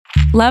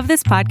Love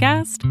this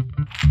podcast?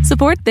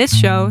 Support this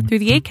show through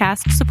the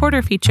Acast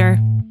supporter feature.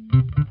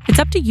 It's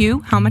up to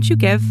you how much you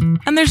give,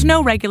 and there's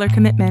no regular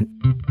commitment.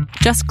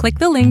 Just click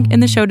the link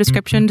in the show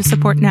description to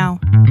support now.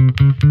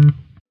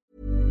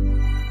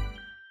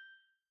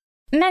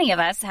 Many of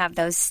us have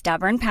those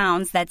stubborn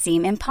pounds that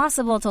seem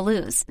impossible to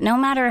lose, no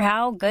matter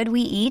how good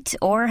we eat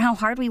or how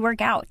hard we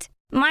work out.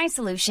 My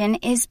solution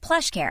is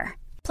PlushCare.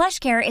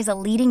 PlushCare is a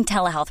leading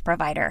telehealth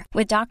provider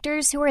with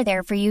doctors who are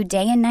there for you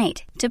day and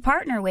night to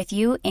partner with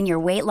you in your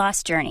weight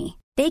loss journey.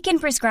 They can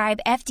prescribe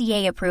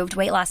FDA-approved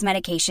weight loss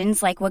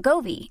medications like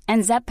Wegovy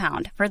and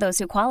Zepbound for those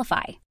who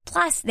qualify.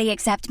 Plus, they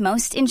accept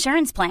most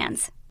insurance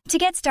plans. To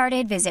get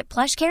started, visit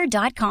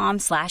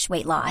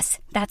plushcare.com/weightloss.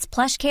 That's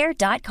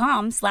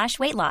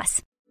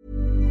plushcare.com/weightloss.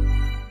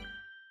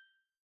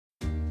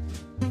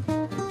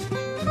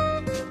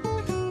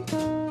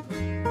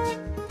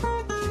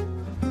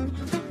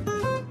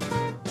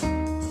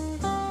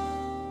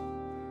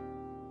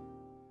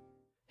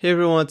 Hey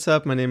everyone, what's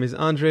up? My name is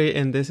Andre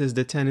and this is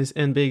the Tennis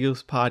and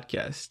Bagels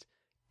podcast.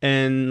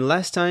 And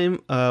last time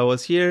I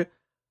was here,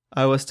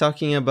 I was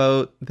talking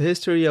about the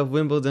history of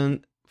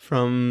Wimbledon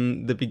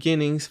from the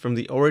beginnings, from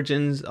the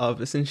origins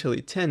of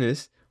essentially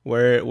tennis,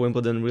 where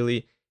Wimbledon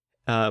really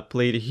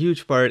played a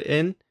huge part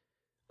in,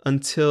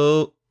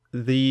 until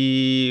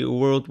the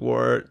World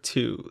War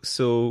II.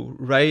 So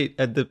right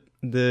at the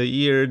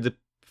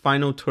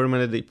final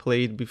tournament that they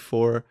played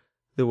before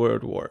the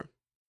World War.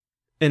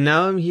 And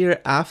now I'm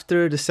here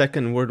after the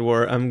Second World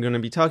War. I'm going to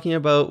be talking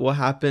about what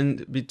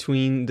happened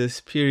between this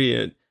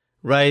period,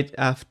 right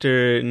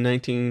after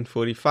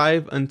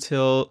 1945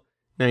 until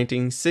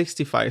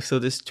 1965. So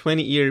this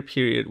 20-year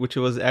period, which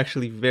was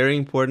actually very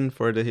important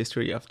for the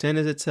history of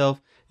tennis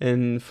itself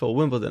and for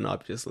Wimbledon,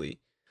 obviously.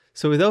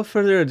 So without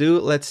further ado,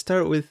 let's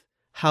start with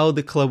how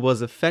the club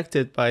was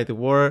affected by the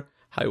war,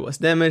 how it was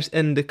damaged,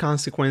 and the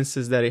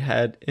consequences that it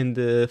had in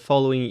the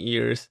following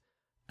years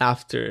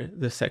after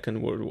the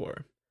Second World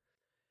War.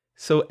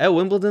 So at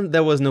Wimbledon,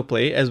 there was no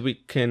play, as we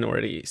can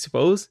already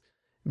suppose.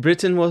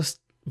 Britain was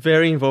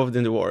very involved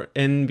in the war,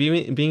 and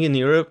being in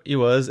Europe, it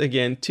was,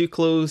 again, too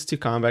close to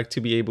combat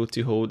to be able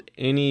to hold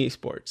any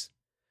sports.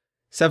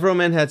 Several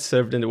men had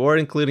served in the war,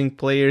 including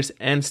players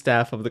and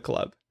staff of the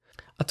club.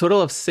 A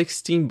total of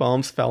 16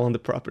 bombs fell on the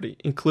property,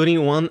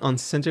 including one on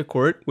center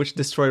court, which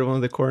destroyed one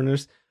of the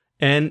corners,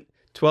 and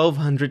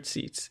 1,200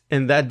 seats,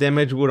 and that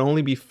damage would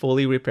only be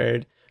fully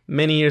repaired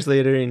many years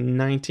later in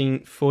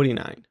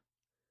 1949.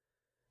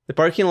 The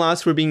parking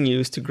lots were being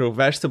used to grow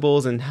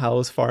vegetables and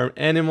house farm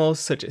animals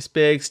such as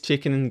pigs,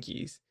 chicken, and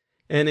geese.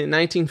 And in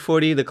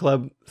 1940, the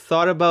club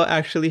thought about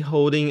actually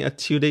holding a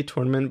 2-day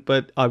tournament,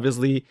 but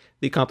obviously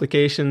the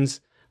complications,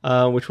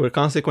 which were a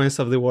consequence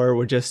of the war,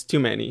 were just too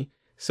many.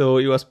 So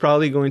it was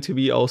probably going to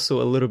be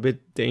also a little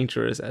bit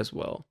dangerous as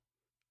well.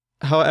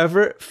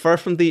 However, far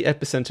from the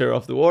epicenter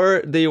of the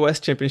war, the US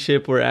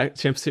championships were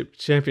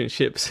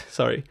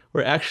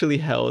actually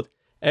held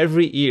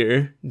every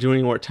year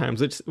during war times,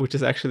 which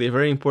is actually a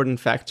very important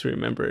fact to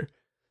remember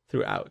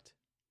throughout.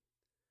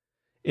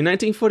 In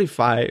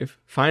 1945,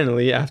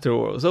 finally, after the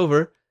war was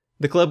over,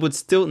 the club would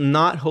still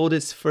not hold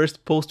its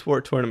first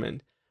post-war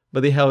tournament, but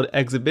they held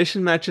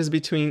exhibition matches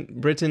between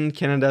Britain,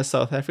 Canada,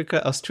 South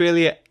Africa,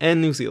 Australia, and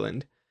New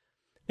Zealand.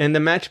 And the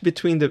match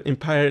between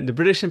the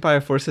British Empire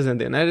forces and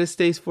the United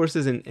States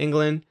forces in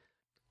England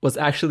was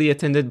actually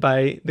attended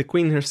by the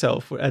Queen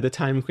herself, at the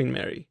time Queen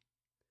Mary.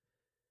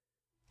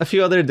 A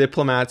few other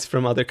diplomats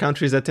from other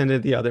countries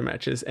attended the other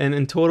matches, and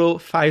in total,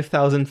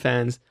 5,000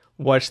 fans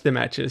watched the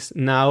matches.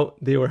 Now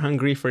they were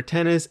hungry for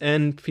tennis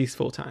and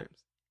peaceful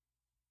times.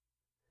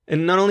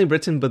 And not only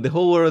Britain, but the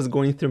whole world was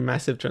going through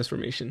massive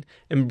transformation,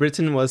 and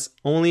Britain was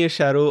only a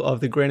shadow of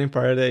the great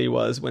empire that it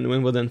was when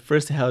Wimbledon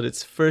first held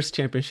its first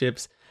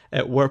championships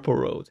at Warple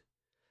Road.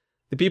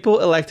 The people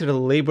elected a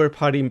Labour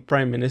Party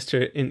Prime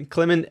Minister in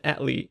Clement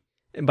Attlee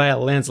by a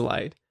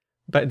landslide,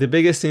 but the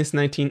biggest since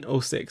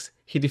 1906.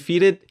 He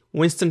defeated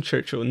Winston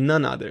Churchill,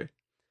 none other.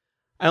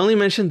 I only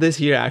mentioned this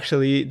here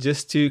actually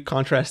just to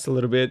contrast a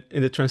little bit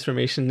in the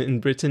transformation in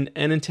Britain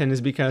and in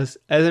tennis because,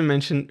 as I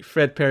mentioned,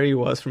 Fred Perry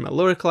was from a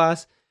lower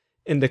class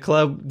and the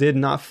club did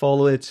not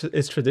follow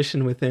its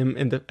tradition with him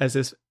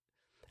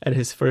at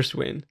his first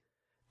win.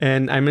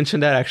 And I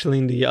mentioned that actually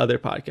in the other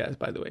podcast,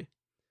 by the way.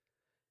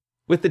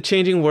 With the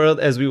changing world,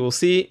 as we will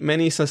see,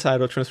 many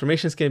societal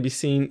transformations can be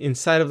seen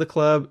inside of the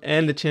club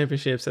and the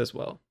championships as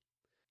well.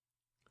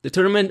 The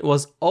tournament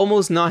was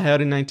almost not held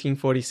in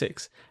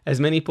 1946, as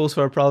many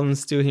post-war problems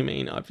still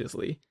remain,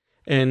 obviously.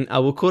 And I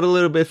will quote a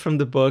little bit from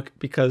the book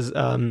because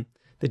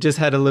they just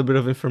had a little bit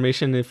of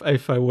information.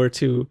 If I were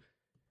to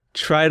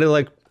try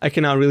to, I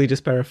cannot really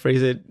just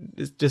paraphrase it.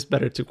 It's just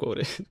better to quote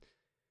it.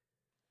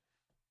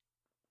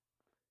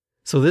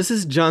 So this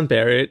is John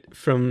Barrett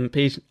from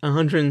page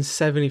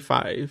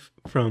 175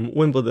 from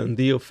Wimbledon,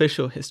 the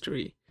Official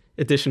History,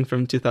 edition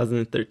from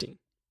 2013.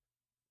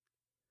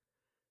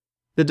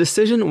 The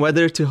decision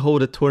whether to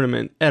hold a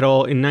tournament at all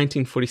in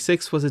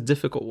 1946 was a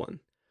difficult one.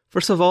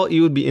 First of all,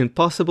 it would be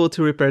impossible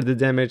to repair the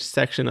damaged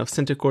section of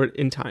center court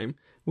in time,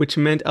 which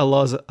meant a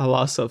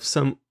loss of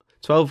some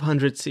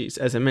 1,200 seats,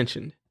 as I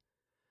mentioned.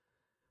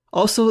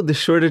 Also, the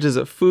shortages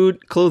of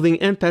food,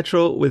 clothing, and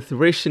petrol, with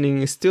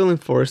rationing still in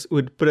force,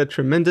 would put a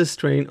tremendous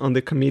strain on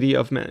the committee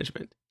of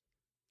management.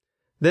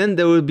 Then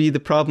there would be the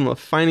problem of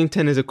finding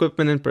tennis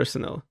equipment and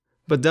personnel.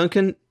 But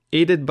Duncan,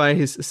 aided by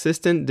his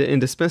assistant, the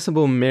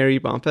indispensable Mary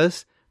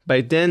Bumpus,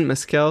 by Dan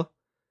Meskel,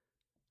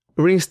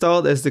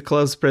 reinstalled as the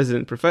club's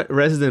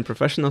resident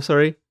professional,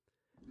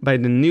 by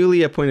the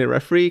newly appointed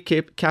referee,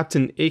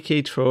 Captain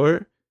A.K.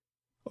 Trower,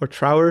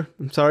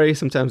 I'm sorry,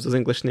 sometimes those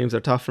English names are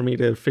tough for me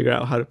to figure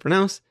out how to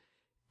pronounce,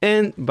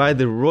 and by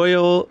the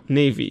Royal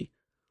Navy,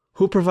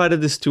 who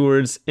provided the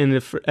stewards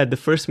at the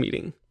first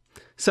meeting,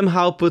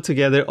 somehow put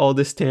together all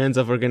the stands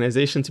of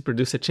organization to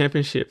produce a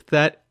championship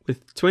that,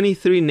 with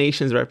 23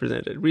 nations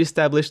represented,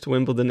 reestablished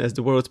Wimbledon as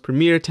the world's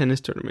premier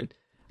tennis tournament.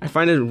 I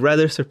find it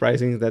rather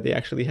surprising that they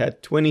actually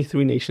had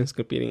 23 nations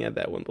competing at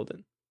that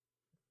Wimbledon.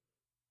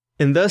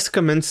 And thus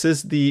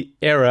commences the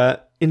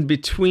era in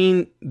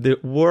between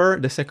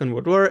the Second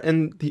World War,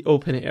 and the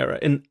Open era,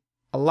 and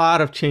a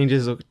lot of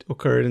changes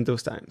occurred in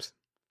those times.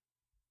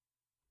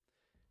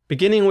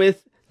 Beginning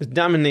with the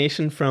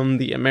domination from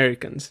the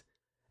Americans.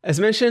 As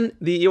mentioned,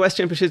 the US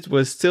Championships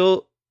was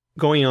still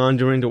going on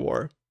during the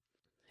war,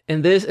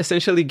 and this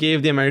essentially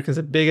gave the Americans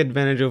a big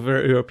advantage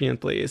over European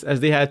players, as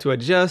they had to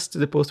adjust to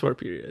the post-war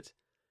period.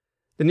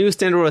 The new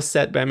standard was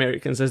set by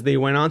Americans as they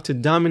went on to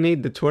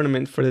dominate the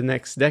tournament for the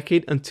next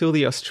decade until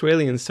the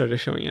Australians started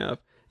showing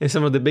up, and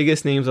some of the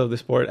biggest names of the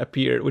sport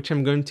appeared, which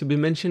I'm going to be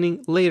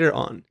mentioning later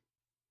on.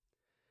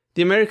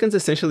 The Americans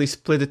essentially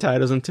split the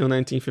titles until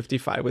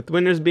 1955, with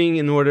winners being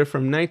in order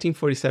from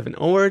 1947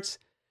 onwards: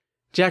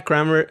 Jack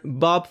Rammer,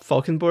 Bob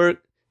Falkenberg,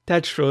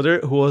 Ted Schroeder,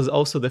 who was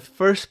also the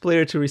first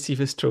player to receive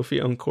his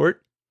trophy on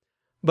court,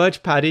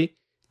 Budge Patty,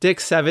 Dick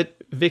Savitt,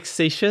 Vic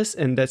Seixas,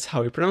 and that's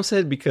how he pronounced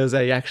it because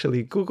I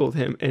actually Googled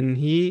him, and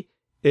he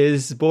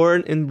is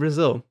born in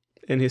Brazil,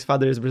 and his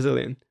father is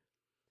Brazilian.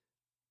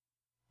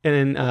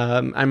 And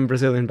I'm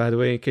Brazilian, by the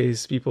way, in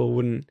case people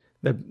wouldn't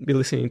be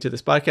listening to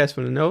this podcast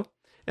want to know.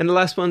 And the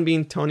last one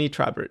being Tony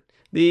Trabert.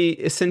 They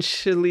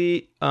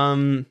essentially,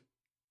 they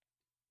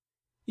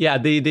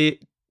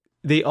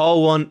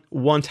all won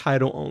one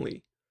title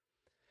only.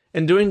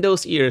 And during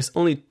those years,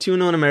 only two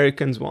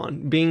non-Americans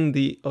won, being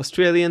the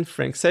Australian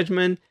Frank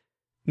Sedgman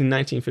in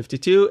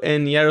 1952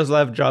 and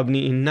Jaroslav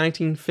Drobny in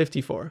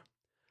 1954.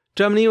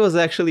 Drobny was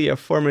actually a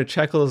former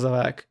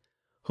Czechoslovak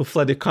who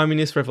fled the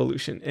Communist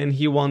Revolution, and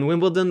he won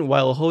Wimbledon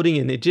while holding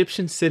an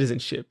Egyptian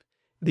citizenship,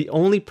 the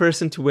only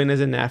person to win as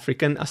an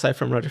African aside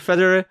from Roger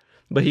Federer,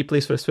 but he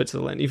plays for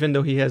Switzerland, even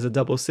though he has a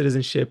double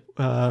citizenship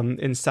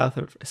in South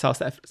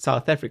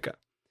Africa.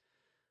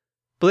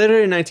 But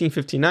later in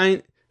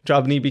 1959,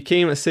 Drobny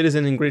became a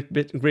citizen in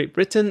Great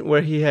Britain,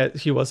 where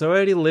he was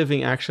already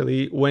living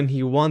actually when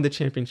he won the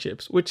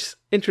championships, which is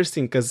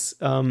interesting because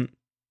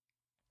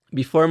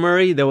before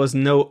Murray, there was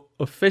no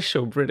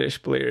official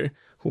British player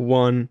who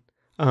won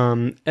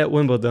at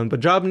Wimbledon,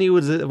 but Drobny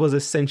was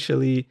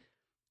essentially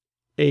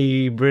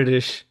a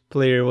British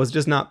player, was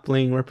just not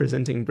playing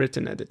representing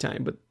Britain at the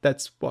time, but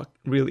that's what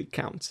really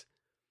counts.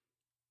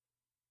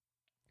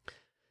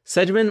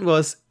 Sedgman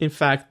was, in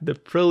fact, the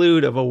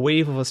prelude of a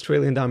wave of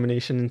Australian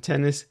domination in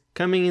tennis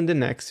coming in the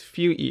next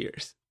few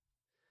years.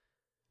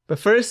 But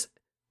first,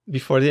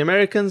 before the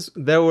Americans,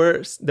 there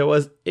was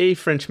a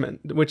Frenchman,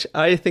 which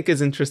I think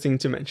is interesting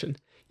to mention.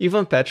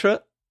 Ivan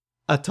Petra,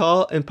 a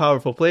tall and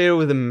powerful player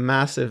with a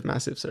massive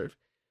serve.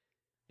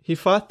 He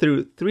fought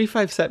through 3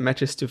 5-set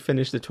matches to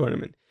finish the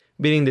tournament,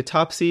 beating the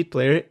top seed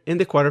player in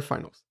the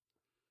quarterfinals.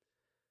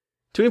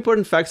 Two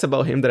important facts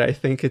about him that I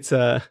think it's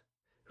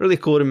really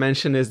cool to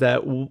mention is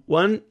that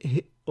one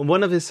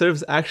of his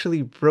serves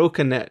actually broke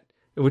a net,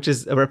 which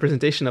is a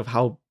representation of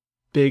how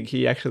big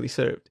he actually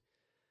served.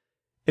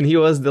 And he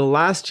was the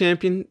last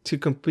champion to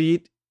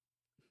compete.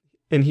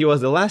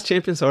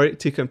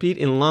 To compete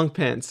in long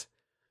pants.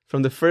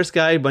 From the first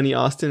guy, Bunny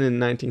Austin, in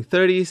the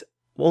 1930s,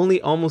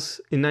 only almost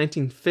in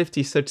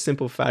 1950 such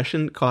simple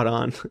fashion caught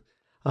on.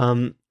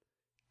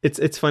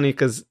 It's funny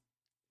because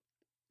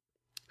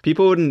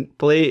people wouldn't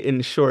play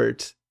in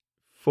shorts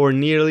for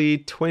nearly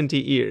 20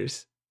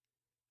 years.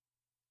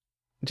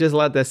 Just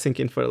let that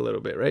sink in for a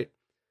little bit, right?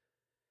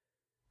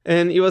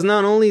 And it was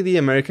not only the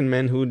American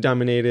men who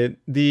dominated,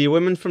 the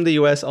women from the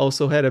US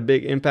also had a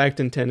big impact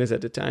in tennis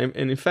at the time,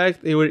 and in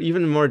fact, they were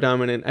even more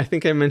dominant. I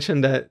think I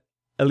mentioned that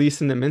at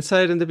least in the men's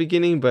side in the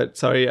beginning, but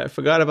sorry, I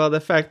forgot about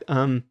that fact.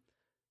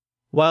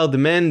 While the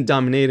men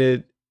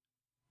dominated,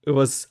 it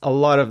was a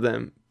lot of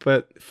them,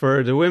 but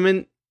for the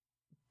women,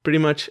 pretty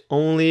much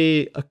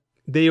only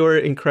they were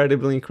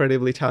incredibly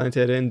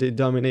talented, and they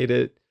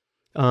dominated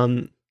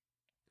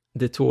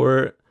the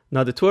tour,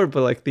 not the tour,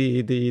 but like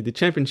the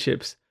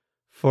championships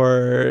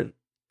for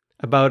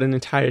about an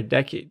entire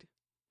decade.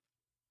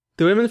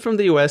 The women from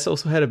the US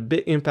also had a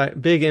big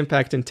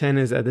impact in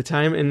tennis at the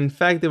time, and in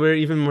fact they were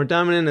even more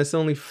dominant as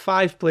only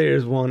 5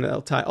 players won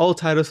all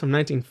titles from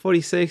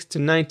 1946 to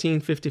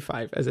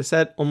 1955, as I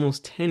said,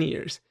 almost 10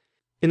 years.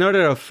 In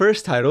order of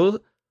first title,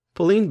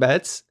 Pauline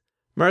Betts,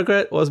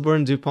 Margaret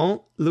Osborne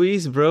Dupont,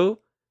 Louise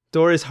Brault,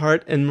 Doris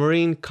Hart, and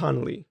Maureen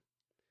Connolly.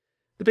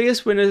 The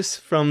biggest winners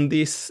from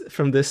this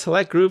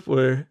select group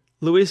were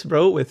Louise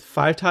Brough with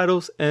 5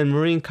 titles and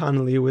Maureen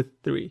Connolly with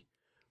 3.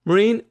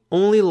 Maureen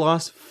only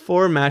lost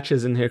 4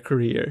 matches in her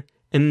career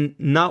and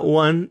not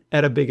one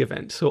at a big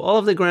event. So all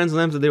of the Grand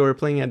Slams that they were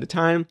playing at the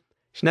time,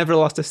 she never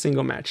lost a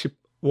single match. She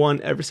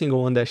won every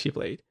single one that she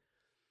played.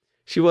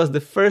 She was the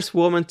first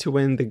woman to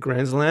win the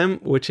Grand Slam,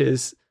 which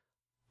is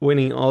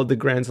winning all the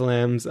Grand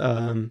Slams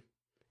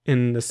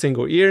in a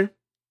single year.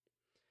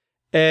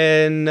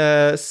 And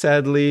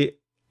sadly,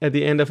 at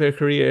the end of her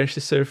career,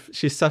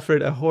 she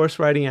suffered a horse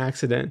riding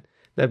accident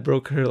that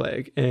broke her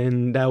leg.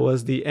 And that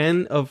was the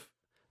end of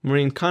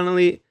Maureen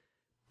Connolly.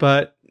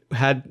 But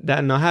had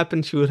that not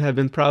happened, she would have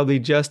been probably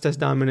just as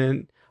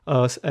dominant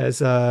as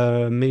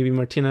maybe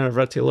Martina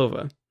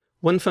Navratilova.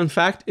 One fun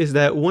fact is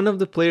that one of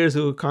the players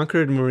who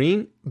conquered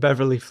Maureen,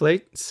 Beverly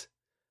Flates,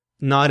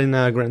 not in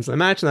a Grand Slam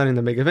match, not in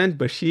a big event,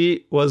 but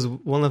she was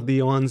one of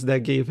the ones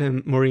that gave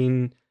him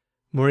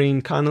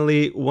Maureen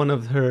Connolly one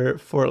of her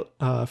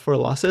four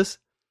losses.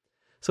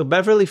 So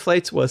Beverly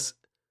Flates was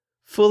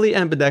fully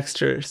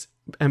ambidextrous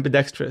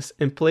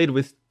and played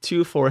with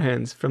 2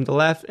 forehands from the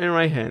left and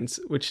right hands,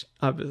 which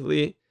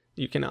obviously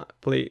you cannot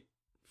play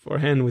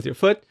forehand with your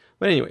foot.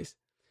 But anyways,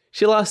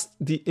 she lost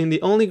in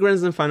the only Grand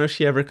Slam final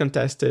she ever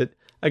contested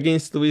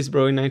against Louise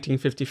Brough in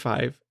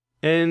 1955.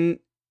 And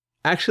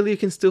actually, you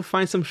can still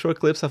find some short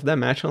clips of that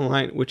match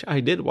online, which I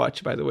did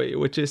watch, by the way,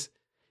 which is,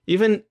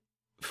 even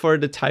for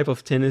the type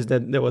of tennis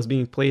that was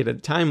being played at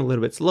the time, a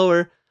little bit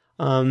slower.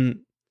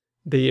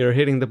 They are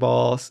hitting the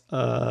balls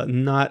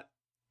not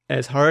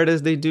as hard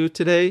as they do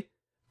today,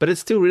 but it's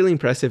still really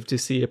impressive to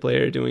see a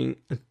player doing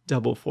a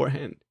double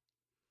forehand.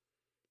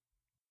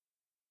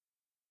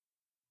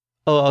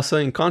 Also,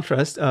 in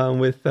contrast,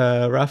 with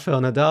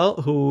Rafael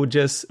Nadal, who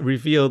just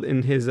revealed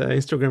in his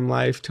Instagram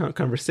Live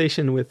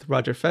conversation with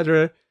Roger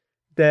Federer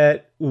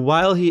that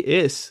while he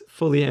is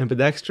fully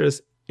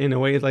ambidextrous in a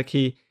way, like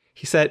he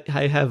said,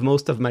 I have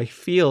most of my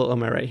feel on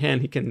my right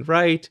hand. He can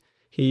write,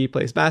 he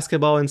plays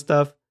basketball and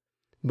stuff,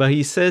 but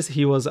he says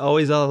he was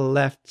always a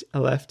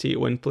lefty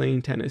when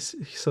playing tennis.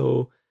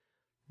 So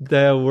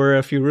there were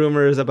a few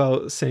rumors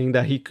about saying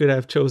that he could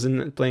have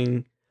chosen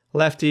playing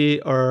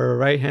lefty or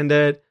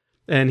right-handed,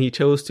 and he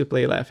chose to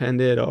play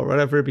left-handed or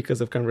whatever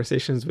because of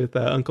conversations with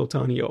Uncle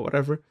Tony or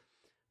whatever.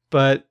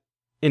 But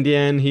in the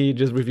end, he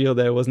just revealed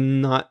that was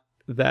not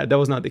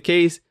the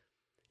case.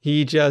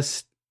 He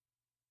just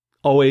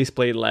always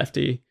played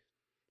lefty,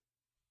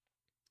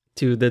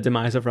 to the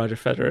demise of Roger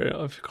Federer,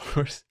 of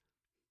course.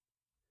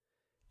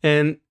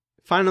 And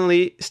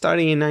finally,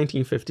 starting in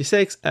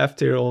 1956,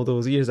 after all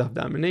those years of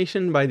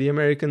domination by the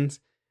Americans,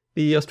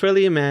 the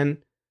Australian man,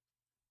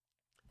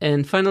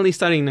 and finally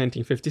starting in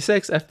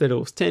 1956, after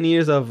those 10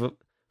 years of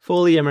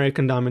fully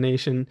American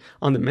domination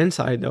on the men's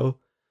side though,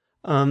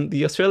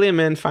 the Australian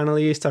men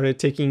finally started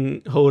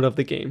taking hold of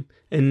the game,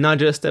 and not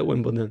just at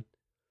Wimbledon.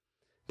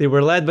 They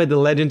were led by the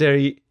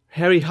legendary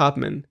Harry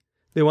Hopman,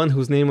 the one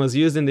whose name was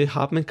used in the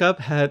Hopman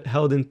Cup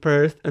held in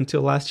Perth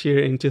until last year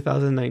in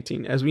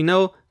 2019. As we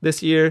know,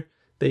 this year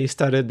they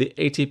started the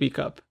ATP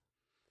Cup,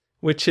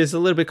 which is a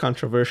little bit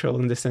controversial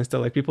in the sense that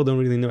like people don't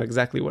really know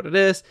exactly what it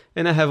is.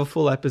 And I have a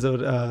full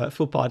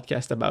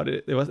podcast about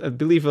it. I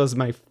believe it was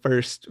my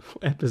first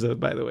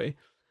episode, by the way.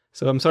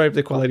 So I'm sorry if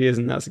the quality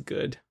isn't as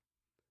good.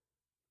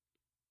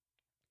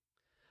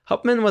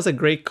 Hopman was a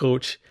great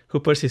coach who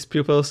pushed his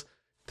pupils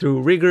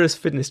through rigorous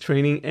fitness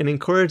training and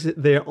encouraged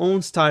their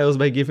own styles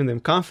by giving them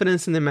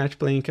confidence in their match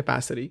playing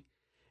capacity.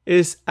 It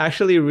is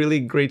actually a really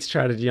great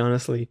strategy,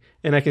 honestly,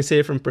 and I can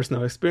say from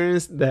personal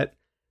experience that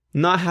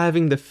not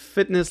having the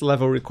fitness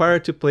level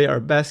required to play our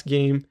best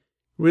game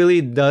really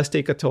does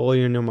take a toll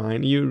on your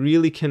mind. You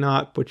really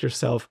cannot put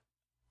yourself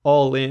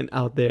all in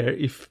out there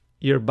if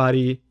your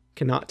body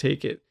cannot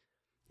take it.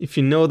 If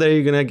you know that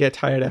you're going to get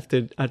tired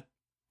after a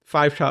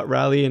 5-shot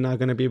rally and not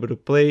going to be able to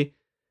play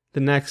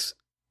the next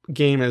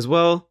game as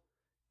well,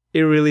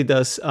 it really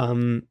does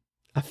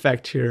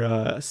affect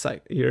your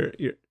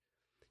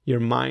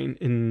mind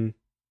in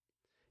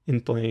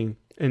playing.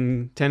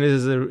 And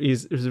tennis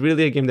is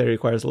really a game that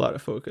requires a lot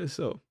of focus.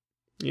 So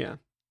yeah.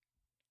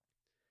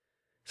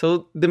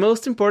 So the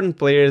most important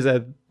players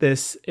at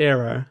this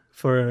era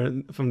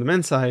from the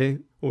men's side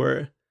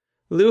were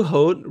Lou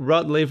Holt,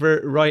 Rod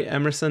Laver, Roy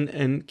Emerson,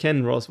 and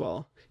Ken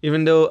Rosewall.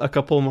 Even though a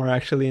couple more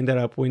actually ended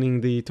up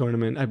winning the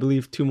tournament. I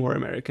believe 2 more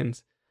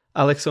Americans,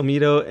 Alex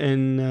Omido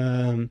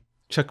and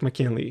Chuck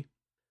McKinley.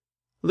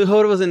 Lou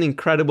Holt was an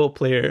incredible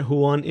player who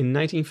won in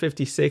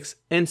 1956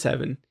 and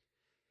 7.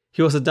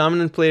 He was a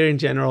dominant player in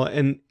general,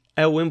 and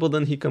at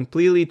Wimbledon he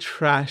completely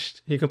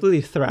thrashed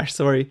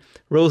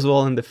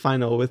Rosewall in the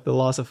final with the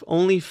loss of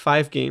only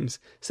 5 games,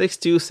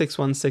 6-2,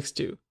 6-1,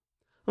 6-2.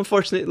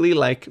 Unfortunately,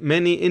 like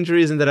many,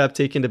 injuries ended up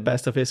taking the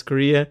best of his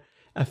career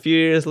a few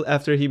years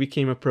after he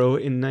became a pro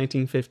in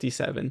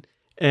 1957.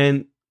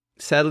 And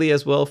sadly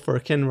as well for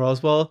Ken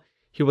Rosewall,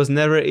 he was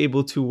never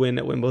able to win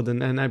at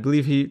Wimbledon, and I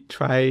believe he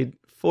tried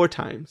 4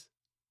 times.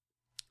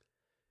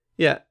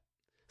 Yeah,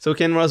 so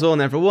Ken Rosewall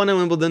never won at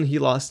Wimbledon. He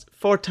lost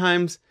 4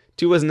 times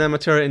 2 as an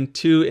amateur, and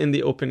 2 in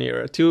the open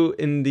era. 2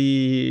 in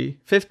the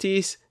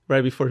 50s,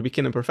 right before he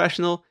became a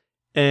professional,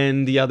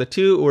 and the other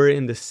 2 were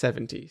in the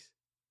 70s.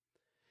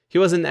 He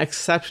was an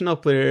exceptional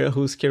player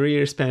whose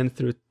career spanned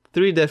through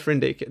 3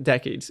 different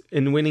decades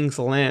in winning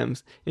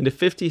slams in the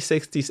 50s,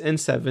 60s, and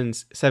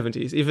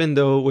 70s, even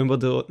though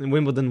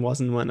Wimbledon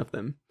wasn't one of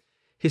them.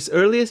 His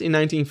earliest in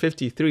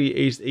 1953,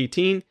 aged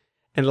 18,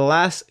 and the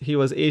last he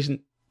was aged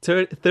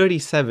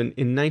 37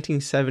 in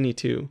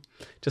 1972.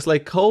 Just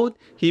like Holt,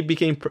 he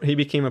became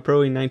a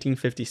pro in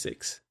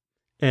 1956.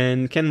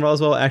 And Ken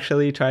Roswell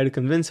actually tried to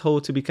convince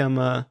Holt to become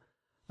a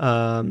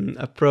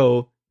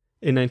pro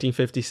in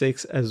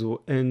 1956 as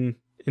well,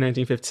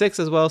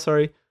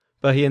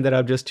 but he ended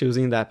up just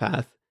choosing that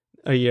path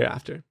a year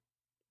after.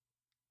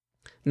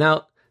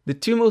 Now, the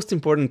 2 most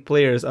important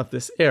players of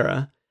this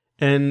era,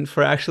 and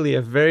for actually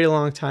a very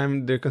long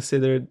time they're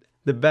considered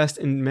the best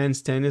in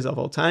men's tennis of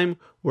all time,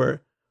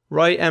 were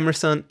Roy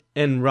Emerson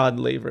and Rod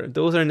Laver.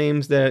 Those are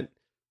names that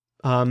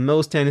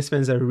most tennis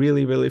fans are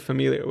really, really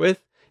familiar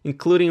with,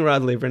 including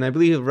Rod Laver. And I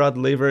believe Rod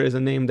Laver is a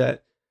name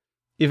that,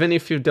 even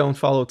if you don't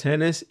follow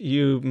tennis,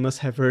 you must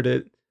have heard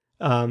it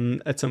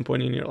at some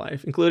point in your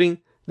life, including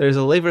there's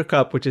a Laver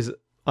Cup, which is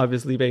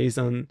obviously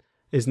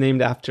is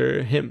named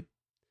after him.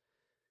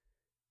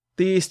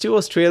 These 2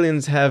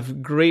 Australians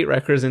have great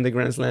records in the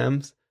Grand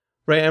Slams,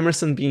 Roy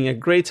Emerson being a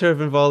great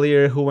serve and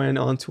volleyer who went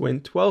on to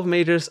win 12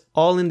 majors,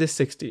 all in the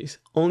 60s,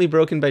 only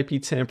broken by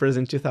Pete Sampras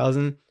in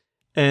 2000,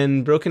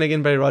 and broken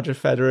again by Roger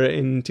Federer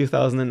in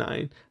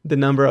 2009, the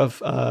number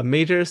of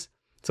majors.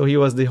 So he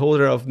was the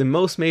holder of the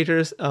most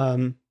majors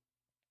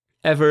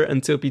ever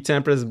until Pete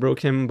Sampras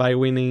broke him by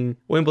winning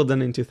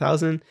Wimbledon in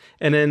 2000.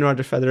 And then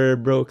Roger Federer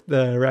broke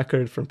the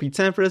record from Pete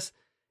Sampras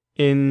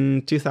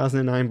in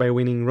 2009 by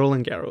winning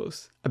Roland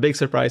Garros. A big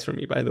surprise for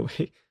me, by the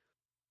way.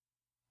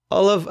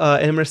 All of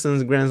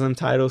Emerson's Grand Slam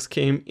titles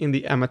came in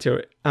the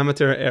amateur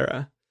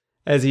era,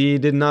 as he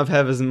did not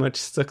have as much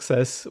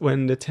success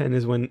when the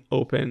tennis went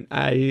open.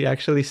 I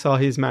actually saw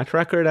his match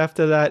record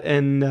after that,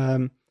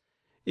 and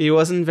it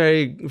wasn't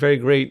very, very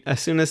great. As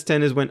soon as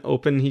tennis went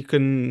open, he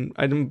couldn't.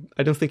 I don't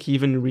think he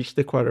even reached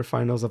the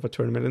quarterfinals of a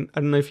tournament.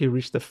 I don't know if he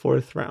reached the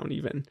 4th round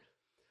even.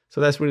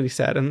 So that's really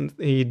sad. And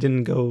he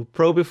didn't go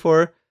pro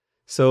before.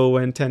 So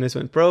when tennis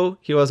went pro,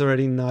 he was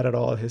already not at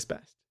all at his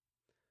best.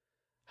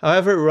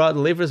 However, Rod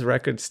Laver's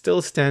record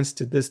still stands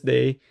to this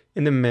day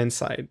in the men's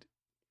side.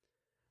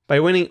 By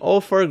winning all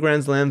 4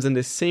 Grand Slams in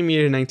the same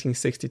year,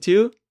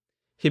 1962,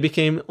 he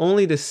became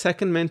only the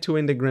 2nd man to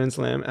win the Grand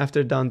Slam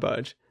after Don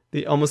Budge,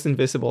 the almost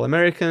invisible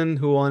American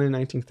who won in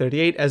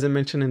 1938, as I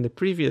mentioned in the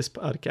previous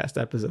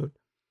podcast episode.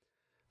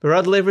 But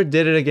Rod Laver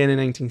did it again in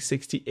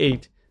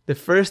 1968, the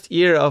first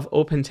year of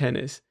open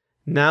tennis,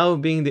 now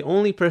being the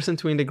only person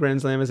to win the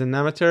Grand Slam as an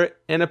amateur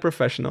and a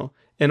professional.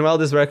 And while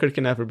this record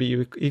can never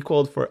be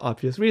equaled for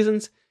obvious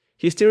reasons,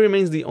 he still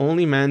remains the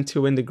only man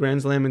to win the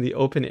Grand Slam in the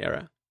open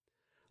era.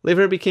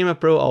 Laver became a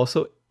pro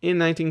also in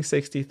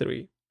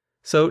 1963.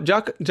 So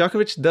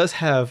Djokovic does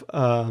have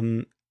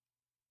a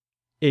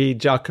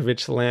Djokovic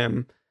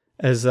Slam,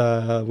 as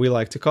we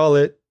like to call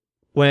it,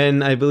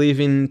 when I believe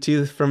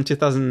from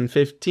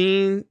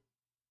 2015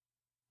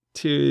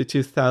 to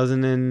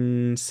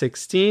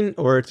 2016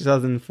 or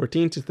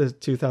 2014 to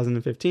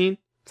 2015,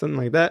 something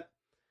like that.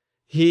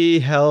 He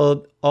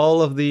held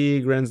all of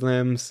the Grand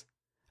Slams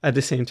at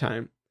the same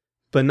time,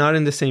 but not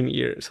in the same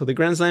year. So the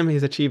Grand Slam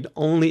is achieved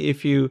only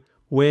if you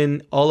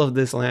win all of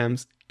the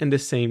slams in the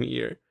same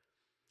year.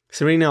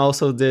 Serena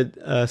also did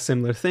a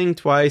similar thing.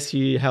 Twice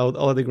she held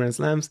all of the Grand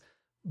Slams,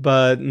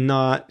 but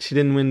she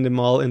didn't win them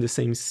all in the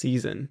same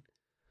season.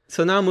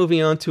 So now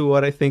moving on to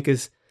what I think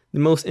is the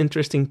most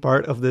interesting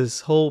part of this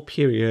whole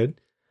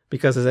period,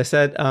 because as I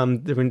said,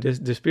 during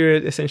this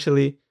period,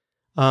 essentially,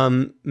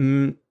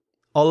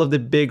 all of the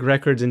big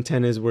records in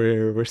tennis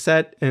were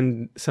set,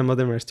 and some of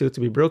them are still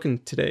to be broken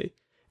today.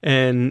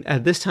 And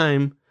at this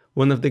time,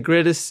 one of the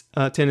greatest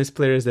tennis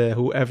players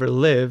who ever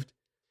lived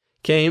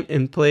came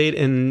and played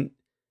and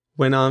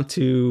went on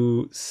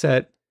to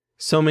set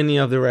so many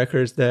of the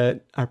records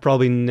that are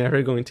probably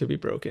never going to be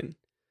broken.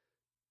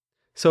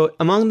 So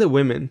among the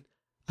women,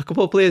 a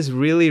couple of players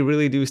really,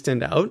 really do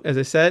stand out, as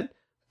I said,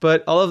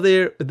 but all of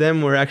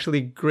them were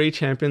actually great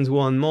champions who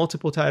won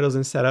multiple titles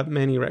and set up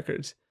many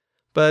records.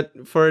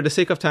 But for the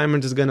sake of time,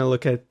 I'm just going to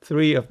look at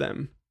 3 of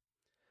them.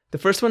 The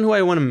first one who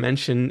I want to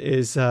mention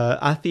is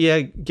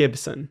Althea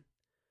Gibson.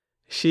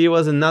 She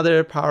was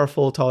another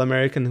powerful tall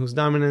American whose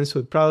dominance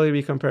would probably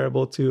be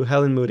comparable to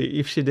Helen Moody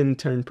if she didn't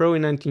turn pro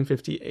in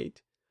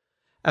 1958,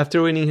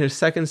 after winning her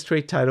 2nd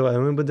straight title at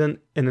Wimbledon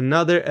and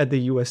another at the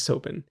US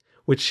Open,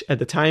 which at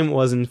the time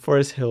was in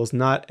Forest Hills,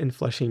 not in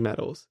Flushing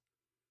Meadows.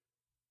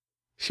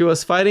 She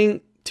was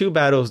fighting 2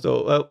 battles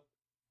though,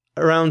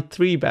 around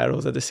 3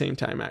 battles at the same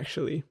time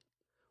actually.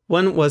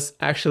 One was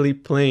actually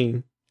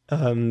playing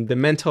the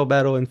mental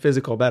battle and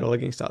physical battle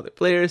against other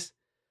players,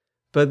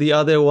 but the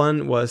other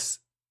one was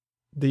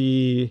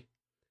the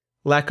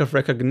lack of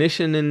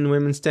recognition in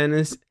women's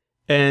tennis,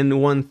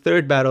 and one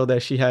third battle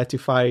that she had to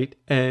fight,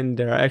 and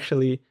there are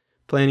actually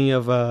plenty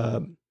of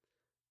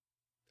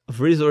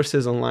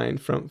resources online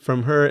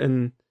from her,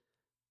 and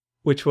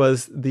which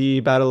was the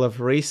Battle of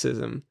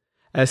Racism,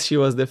 as she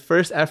was the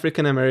first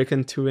African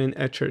American to win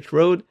at Church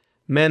Road,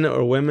 men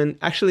or women.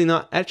 Actually,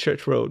 not at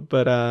Church Road,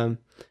 but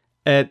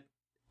at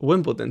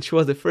Wimbledon. She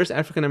was the first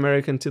African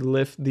American to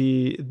lift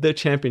the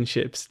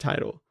championships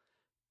title,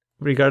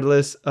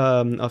 regardless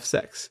of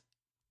sex.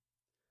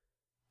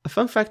 A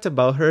fun fact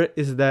about her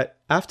is that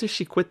after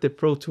she quit the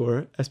Pro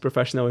Tour, as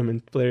professional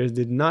women players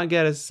did not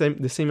get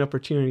the same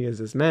opportunity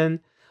as men,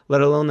 let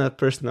alone a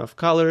person of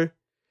color,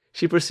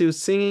 she pursued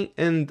singing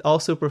and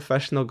also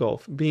professional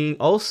golf, being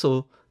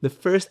also the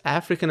first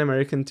African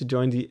American to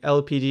join the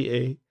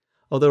LPGA.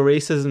 Although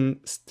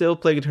racism still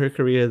plagued her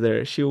career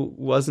there, she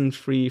wasn't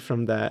free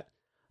from that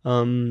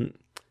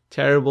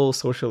terrible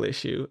social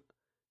issue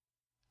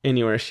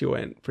anywhere she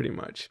went, pretty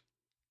much.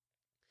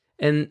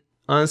 And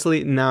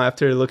honestly, now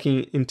after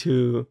looking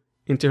into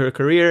her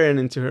career and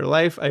into her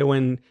life, I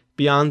went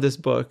beyond this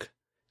book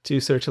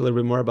to search a little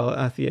bit more about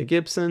Althea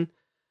Gibson.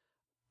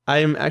 I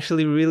am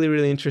actually really,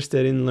 really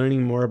interested in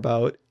learning more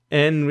about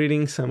and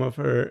reading some of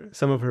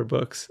her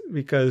books,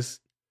 because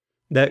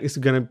that is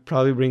going to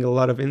probably bring a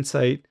lot of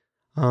insight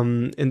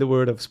in the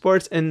world of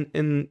sports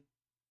and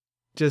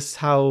just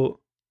how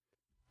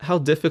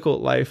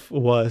difficult life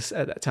was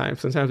at that time.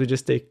 Sometimes we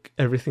just take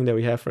everything that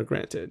we have for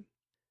granted.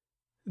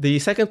 The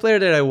second player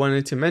that I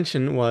wanted to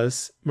mention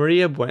was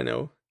Maria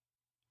Bueno,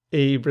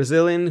 a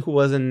Brazilian who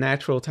was a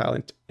natural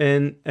talent.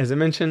 And as I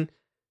mentioned,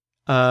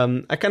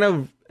 I kind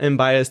of am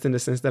biased in the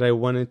sense that I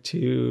wanted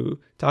to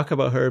talk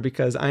about her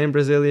because I am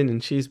Brazilian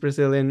and she's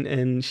Brazilian,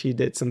 and she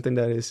did something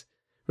that is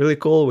really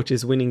cool, which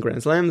is winning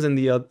Grand Slams. And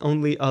the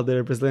only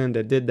other Brazilian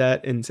that did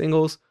that in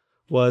singles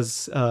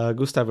was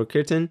Gustavo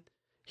Kuerten.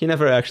 He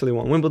never actually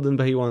won Wimbledon,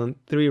 but he won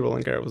 3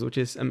 Roland Garros, which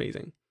is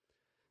amazing.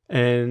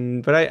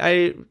 But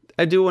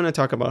I do want to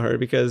talk about her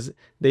because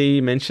they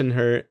mention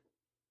her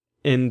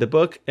in the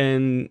book,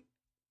 and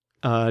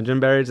John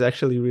Barrett is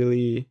actually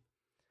really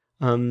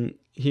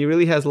he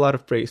really has a lot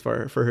of praise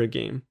for her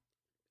game.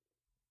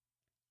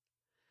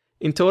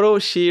 In total,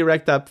 she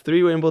racked up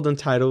 3 Wimbledon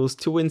titles,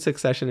 2 in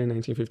succession in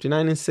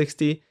 1959 and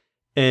 60,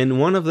 and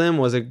one of them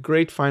was a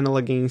great final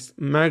against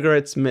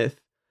Margaret Smith,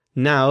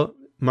 now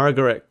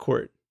Margaret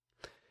Court,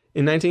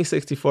 in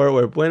 1964,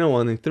 where Bueno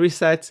won in 3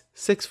 sets,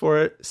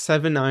 6-4,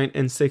 7-9,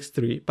 and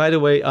 6-3. By the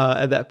way,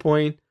 at that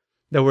point,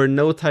 there were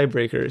no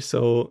tiebreakers,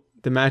 so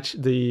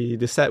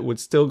the set would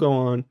still go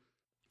on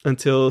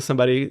until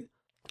somebody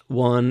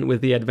won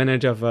with the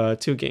advantage of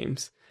 2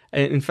 games.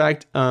 And in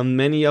fact,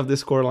 many of the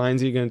score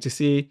lines you're going to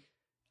see,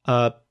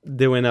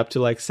 they went up to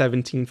like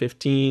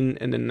 17-15,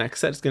 and the next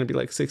set is going to be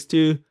like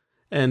 6-2,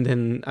 and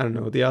then, I don't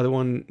know, the other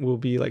one will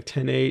be like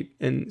 10-8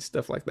 and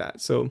stuff like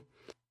that. So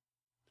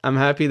I'm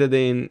happy that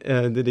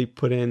they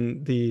put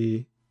in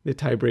the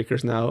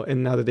tiebreakers now,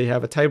 and now that they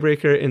have a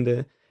tiebreaker in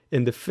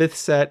the 5th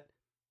set,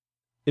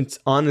 it's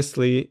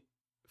honestly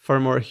far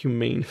more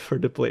humane for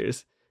the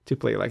players to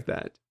play like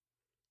that.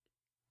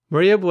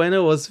 Maria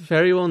Bueno was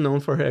very well known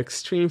for her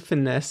extreme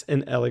finesse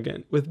and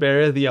elegance, with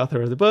Barrett, the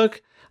author of the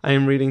book I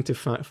am reading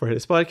for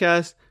his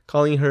podcast,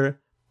 calling her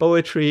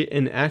poetry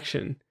in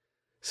action.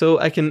 So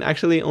I can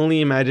actually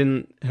only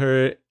imagine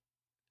her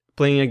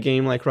playing a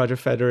game like Roger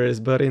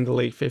Federer's, but in the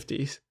late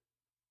 50s.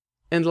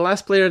 And the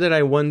last player that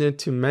I wanted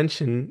to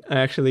mention, I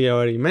actually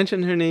already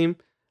mentioned her name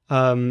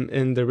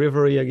in the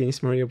rivalry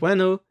against Maria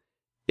Bueno,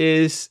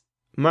 is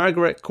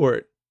Margaret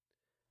Court.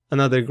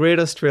 Another great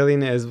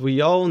Australian, as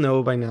we all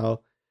know by now,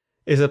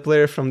 is a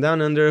player from Down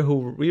Under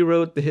who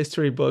rewrote the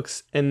history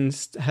books and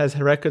has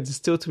records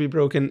still to be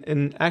broken,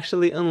 and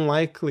actually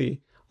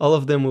unlikely all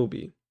of them will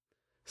be.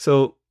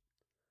 So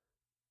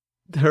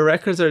her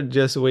records are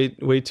just way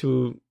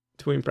too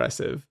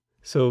impressive.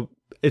 So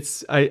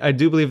I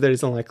do believe that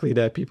it's unlikely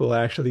that people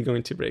are actually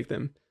going to break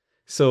them.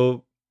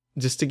 So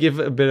just to give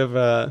a bit of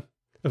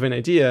an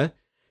idea,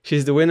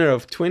 she's the winner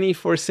of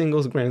 24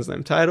 singles Grand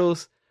Slam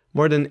titles,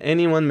 more than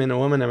anyone in a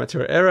woman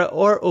amateur era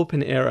or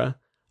open era,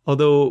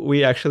 although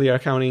we actually are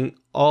counting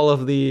all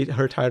of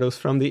her titles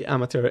from the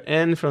amateur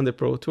and from the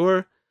Pro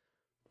Tour.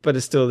 But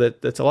it's still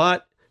that's a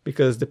lot,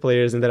 because the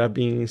players ended up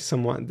being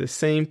somewhat the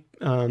same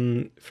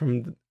in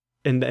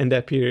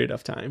that period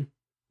of time.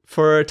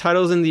 For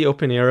titles in the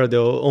Open era,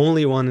 though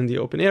only one in the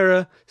Open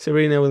era,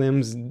 Serena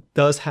Williams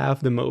does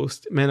have the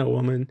most, man or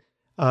woman,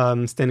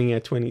 standing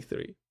at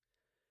 23.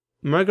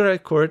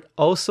 Margaret Court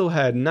also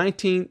had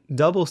 19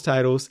 doubles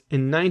titles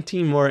and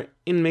 19 more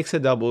in mixed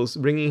doubles,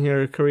 bringing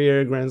her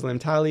career Grand Slam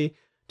tally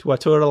to a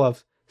total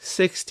of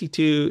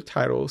 62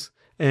 titles.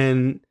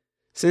 And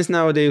since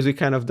nowadays we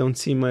kind of don't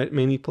see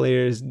many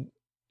players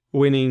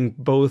winning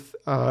both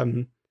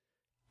in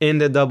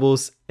the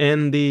doubles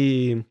and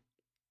the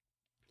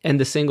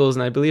singles,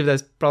 and I believe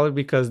that's probably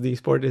because the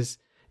sport is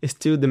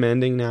too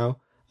demanding now.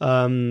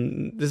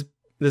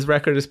 This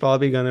record is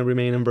probably going to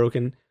remain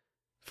unbroken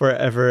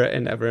forever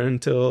and ever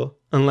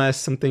unless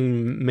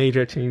something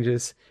major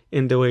changes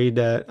in the way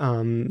that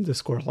the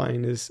score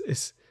line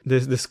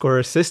the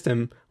score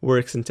system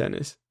works in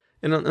tennis.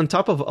 And on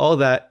top of all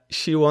that,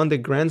 she won the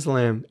Grand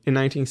Slam in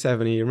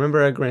 1970.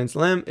 Remember, a Grand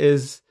Slam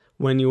is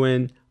when you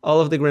win all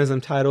of the Grand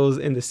Slam titles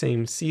in the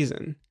same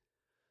season.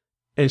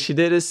 And she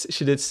did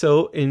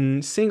so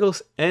in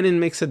singles and in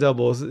mixed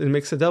doubles. In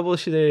mixed doubles,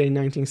 she did it in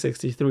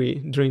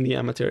 1963 during the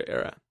amateur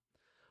era.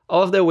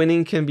 All of that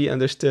winning can be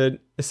understood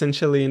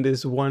essentially in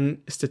this one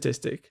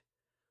statistic: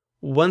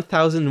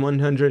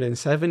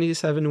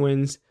 1,177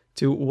 wins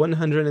to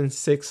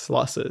 106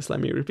 losses. Let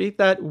me repeat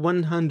that: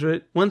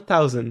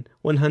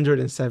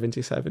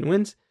 1,177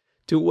 wins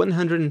to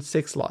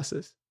 106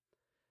 losses.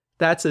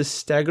 That's a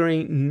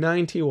staggering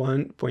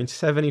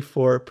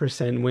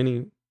 91.74%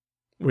 winning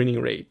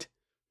rate.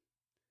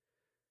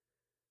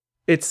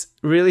 It's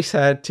really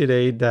sad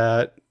today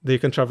that the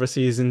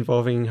controversies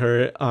involving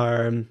her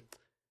are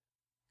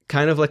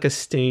kind of like a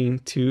stain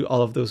to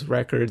all of those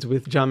records,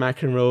 with John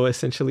McEnroe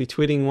essentially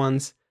tweeting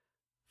once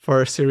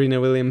for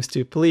Serena Williams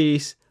to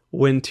please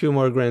win 2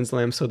 more Grand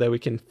Slams so that we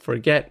can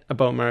forget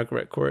about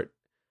Margaret Court,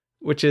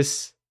 which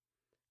is,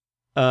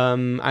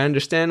 I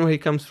understand where he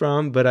comes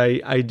from, but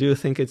I do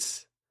think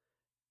it's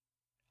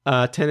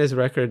a tennis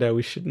record that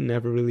we should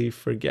never really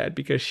forget,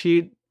 because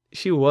she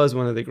was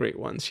one of the great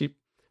ones. She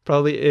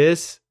probably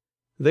is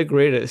the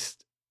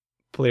greatest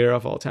player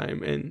of all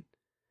time, and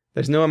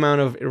there's no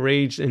amount of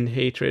rage and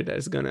hatred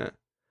that's gonna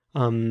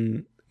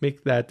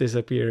make that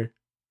disappear.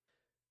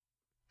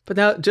 But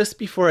now, just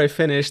before I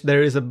finish,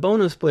 there is a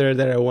bonus player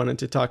that I wanted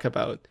to talk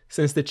about,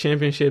 since the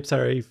championships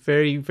are a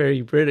very,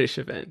 very British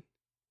event.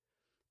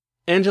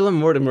 Angela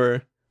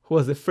Mortimer, who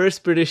was the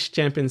first British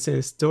champion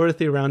since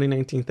Dorothy Round in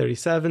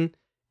 1937,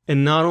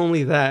 and not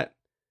only that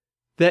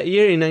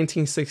year in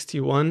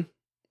 1961,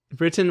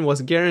 Britain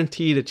was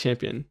guaranteed a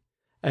champion,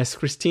 as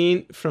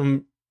Christine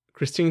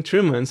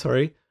Truman,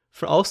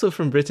 also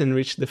from Britain,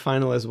 reached the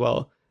final as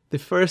well, the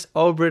first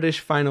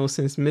all-British final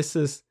since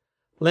Mrs.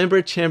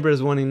 Lambert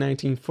Chambers won in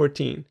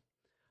 1914,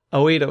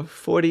 a wait of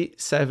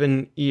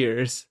 47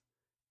 years.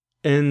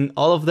 And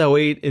all of that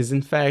wait is,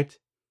 in fact,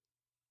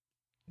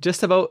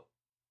 just about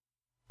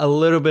a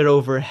little bit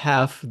over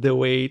half the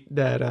wait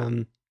that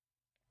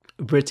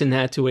Britain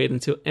had to wait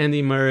until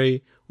Andy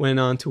Murray went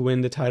on to win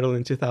the title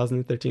in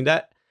 2013.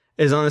 That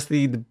is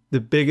honestly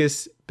the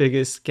biggest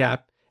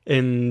gap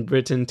in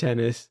Britain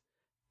tennis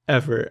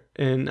ever.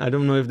 And I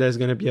don't know if there's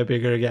going to be a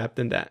bigger gap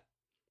than that.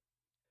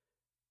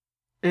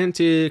 And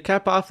to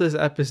cap off this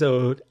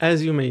episode,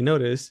 as you may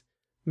notice,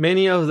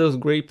 many of those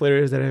great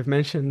players that I've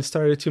mentioned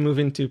started to move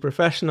into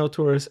professional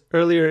tours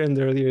earlier and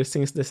earlier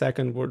since the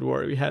Second World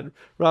War. We had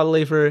Rod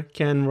Laver,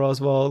 Ken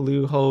Roswell,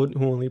 Lou Hode,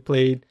 who only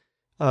played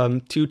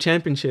 2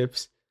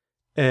 championships,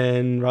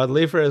 and Rod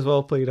Laver as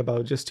well played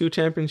about just 2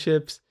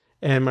 championships,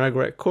 and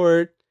Margaret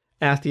Court,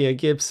 Althea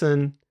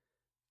Gibson.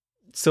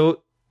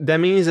 So that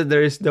means that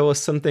there was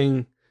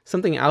something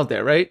out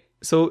there, right?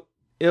 So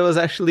it was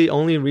actually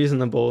only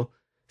reasonable,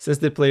 since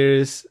the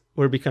players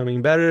were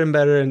becoming better and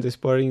better and the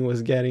sporting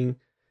was getting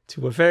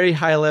to very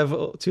high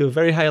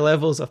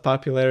levels of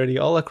popularity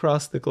all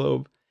across the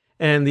globe.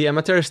 And the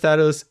amateur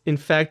status, in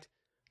fact,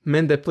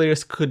 meant that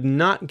players could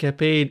not get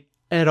paid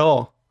at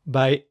all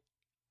by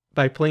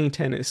playing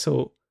tennis.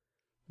 So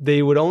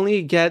they would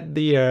only get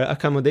the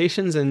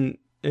accommodations and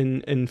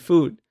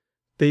food.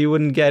 They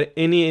wouldn't get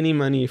any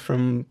money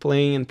from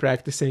playing and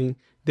practicing.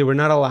 They were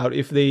not allowed.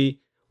 If they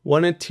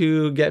wanted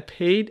to get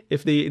paid,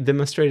 if they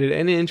demonstrated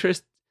any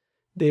interest,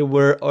 they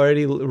were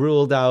already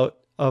ruled out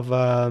of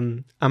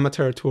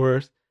amateur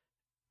tours,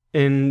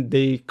 and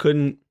they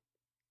weren't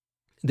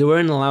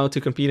allowed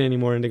to compete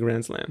anymore in the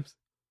Grand Slams.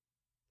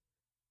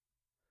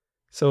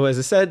 So as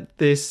I said,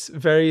 this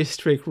very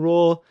strict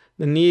rule,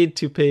 the need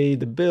to pay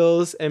the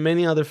bills, and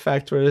many other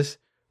factors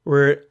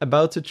were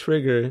about to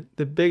trigger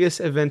the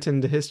biggest event in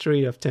the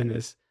history of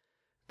tennis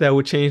that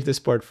would change the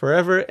sport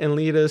forever and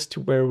lead us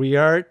to where we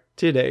are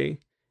today,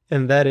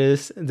 and that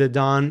is the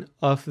dawn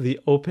of the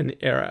Open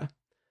era.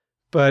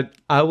 But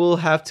I will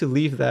have to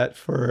leave that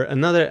for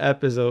another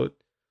episode,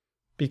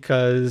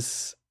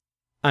 because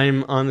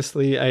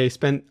I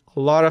spent a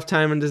lot of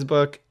time in this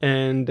book,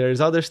 and there's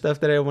other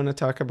stuff that I want to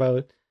talk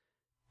about.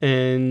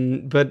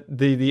 But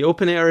the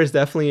Open era is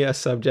definitely a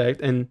subject,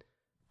 and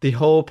the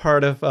whole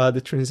part of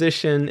the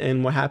transition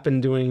and what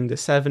happened during the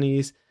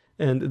 70s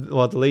and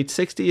the late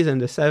 60s and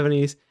the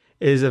 70s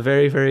is a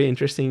very, very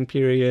interesting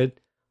period,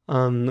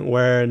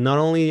 where not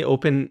only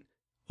open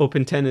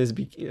tennis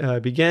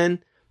began,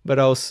 but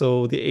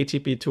also the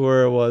ATP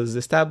Tour was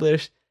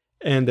established,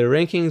 and the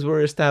rankings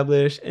were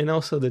established, and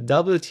also the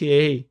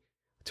WTA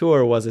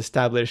Tour was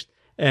established.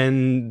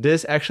 And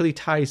this actually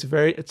ties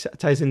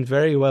in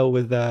very well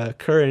with the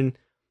current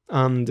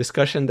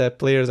discussion that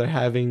players are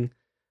having,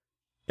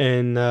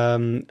 and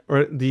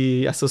or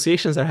the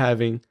associations are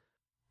having,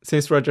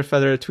 since Roger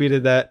Federer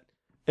tweeted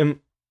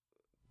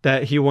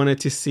that he wanted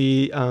to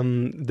see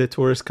the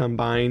tours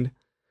combined.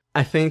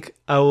 I think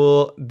I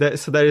will.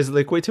 So there is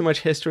like way too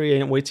much history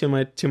and way too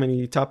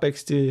many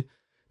topics to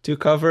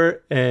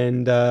cover.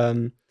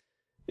 And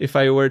if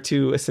I were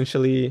to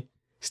essentially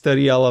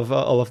study all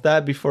of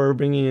that before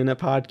bringing in a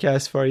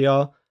podcast for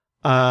y'all,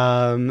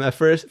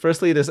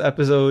 Firstly, this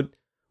episode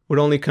would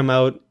only come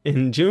out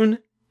in June,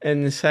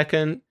 and the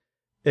second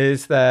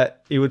is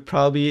that it would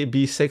probably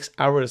be 6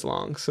 hours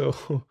long.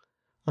 So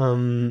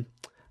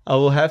I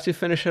will have to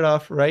finish it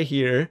off right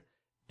here.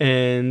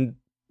 And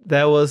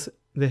that was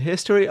the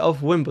history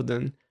of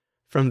Wimbledon,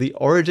 from the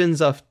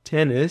origins of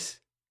tennis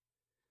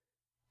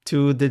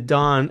to the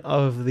dawn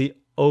of the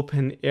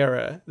Open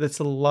era. That's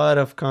a lot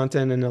of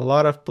content and a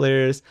lot of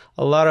players,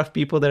 a lot of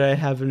people that I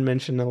haven't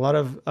mentioned, a lot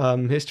of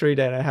history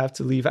that I have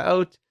to leave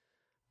out.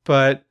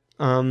 But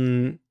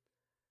I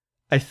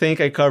think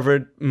I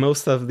covered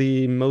most of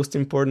the most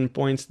important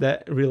points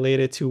that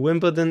related to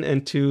Wimbledon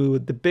and to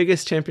the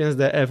biggest champions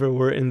that ever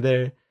were in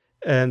there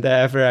and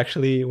that ever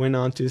actually went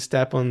on to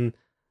step on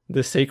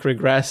the sacred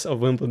grass of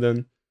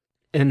Wimbledon.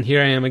 And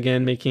here I am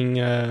again making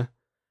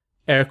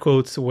air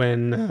quotes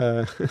when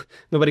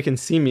nobody can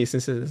see me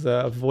since it's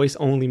a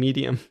voice-only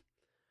medium.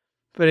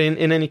 But in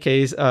any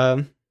case,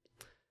 I'll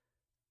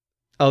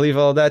leave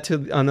all that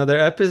to another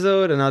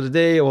episode, another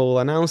day. We'll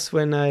announce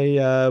when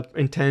I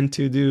intend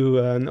to do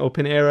an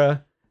Open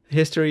Era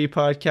history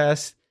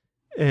podcast.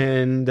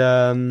 And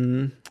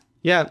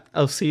yeah,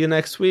 I'll see you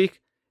next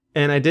week.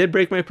 And I did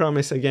break my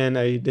promise again.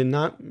 I did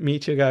not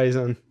meet you guys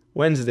on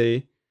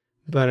Wednesday,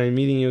 but I'm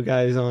meeting you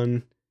guys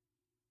on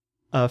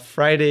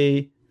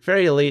Friday,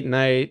 very late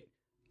night.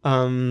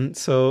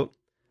 So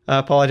I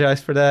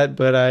apologize for that,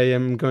 but I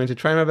am going to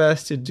try my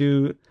best to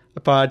do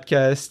a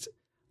podcast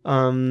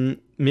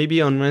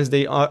maybe on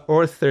Wednesday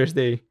or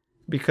Thursday,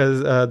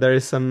 because there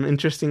is some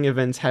interesting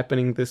events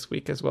happening this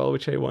week as well,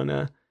 which I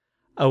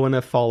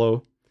wanna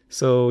follow.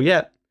 So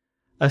yeah,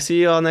 I'll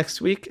see you all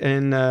next week,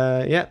 and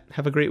yeah,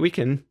 have a great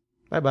weekend.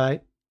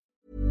 Bye.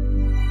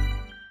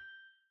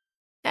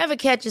 Ever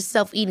catch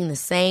yourself eating the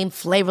same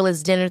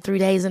flavorless dinner 3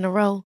 days in a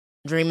row?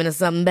 Dreaming of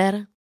something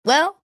better?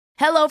 Well,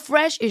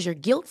 HelloFresh is your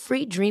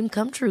guilt-free dream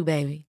come true,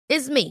 baby.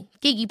 It's me,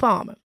 Keke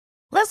Palmer.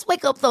 Let's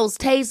wake up those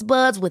taste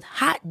buds with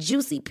hot,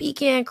 juicy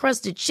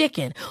pecan-crusted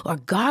chicken or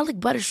garlic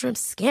butter shrimp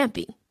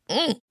scampi.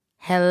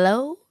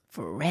 Hello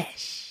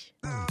Fresh.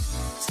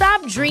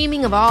 Stop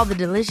dreaming of all the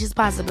delicious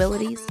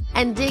possibilities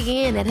and dig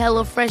in at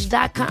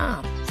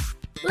HelloFresh.com.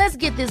 Let's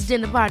get this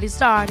dinner party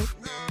started.